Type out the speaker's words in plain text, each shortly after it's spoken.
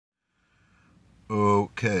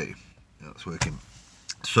Okay, that's working.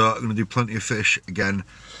 So I'm going to do plenty of fish again,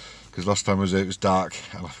 because last time I was out it was dark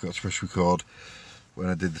and I forgot to press record when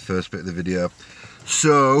I did the first bit of the video.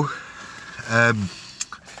 So they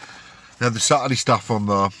have the Saturday staff on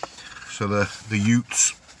there, so the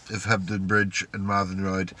Utes of Hebden Bridge and Marthen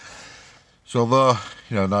Road. So although,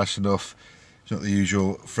 you know, nice enough, it's not the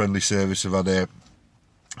usual friendly service. I've had a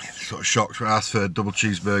sort of shocked when I asked for a double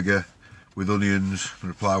cheeseburger with onions. The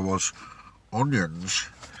reply was, onions?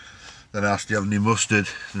 Then I asked, do you have any mustard?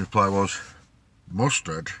 The reply was,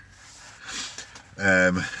 mustard?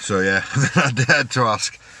 So yeah, I dared to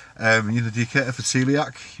ask, you know, do you cater for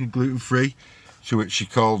celiac? You gluten free? To which she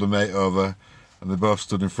called a mate over, and they both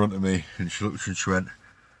stood in front of me, and she looked and she went,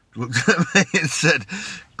 looked at me and said,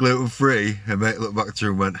 gluten free? Her mate looked back to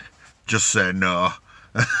her and went, just say no.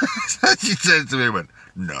 She turned to me and went,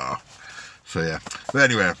 no. So yeah, but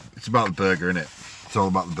anyway, it's about the burger, isn't it? It's all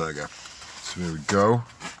about the burger. So here we go.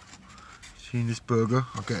 Seen this burger?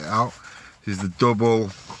 I'll get it out. This is the double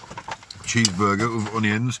cheeseburger with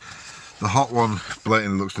onions. The hot one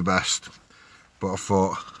blatantly looks the best, but I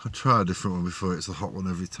thought I'd try a different one before it's the hot one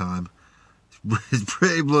every time. It's a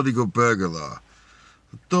pretty bloody good burger though.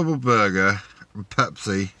 A double burger and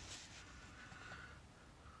Pepsi.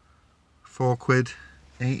 £4,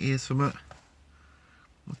 80 or something.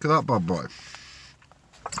 Look at that bad boy.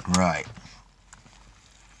 Right.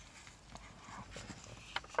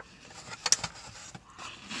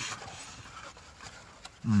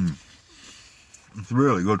 It's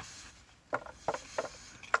really good.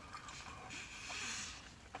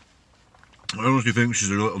 I honestly think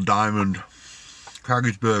she's a little diamond.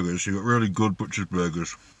 Carriage burgers, you've got really good butcher's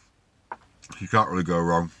burgers. You can't really go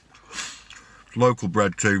wrong. It's local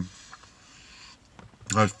bread too.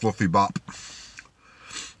 Nice fluffy bap.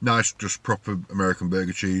 Nice, just proper American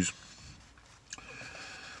burger cheese.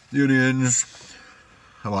 The onions,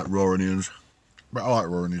 I like raw onions, but I like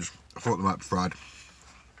raw onions. I thought they might be fried.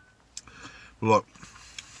 But look,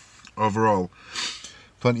 overall,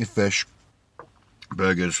 plenty of fish,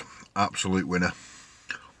 burgers, absolute winner.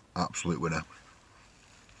 Absolute winner.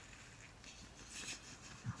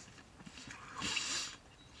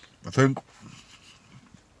 I think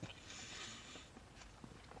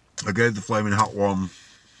I gave the Flaming Hot one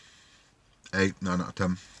 8, 9 out of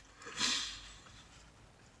 10.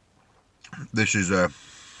 This is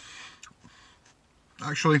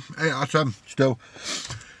actually 8 out of 10 still.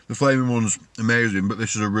 The Flaming one's amazing, but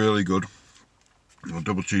this is a really good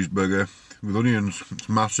double cheeseburger with onions. It's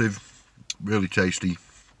massive, really tasty.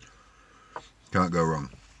 Can't go wrong.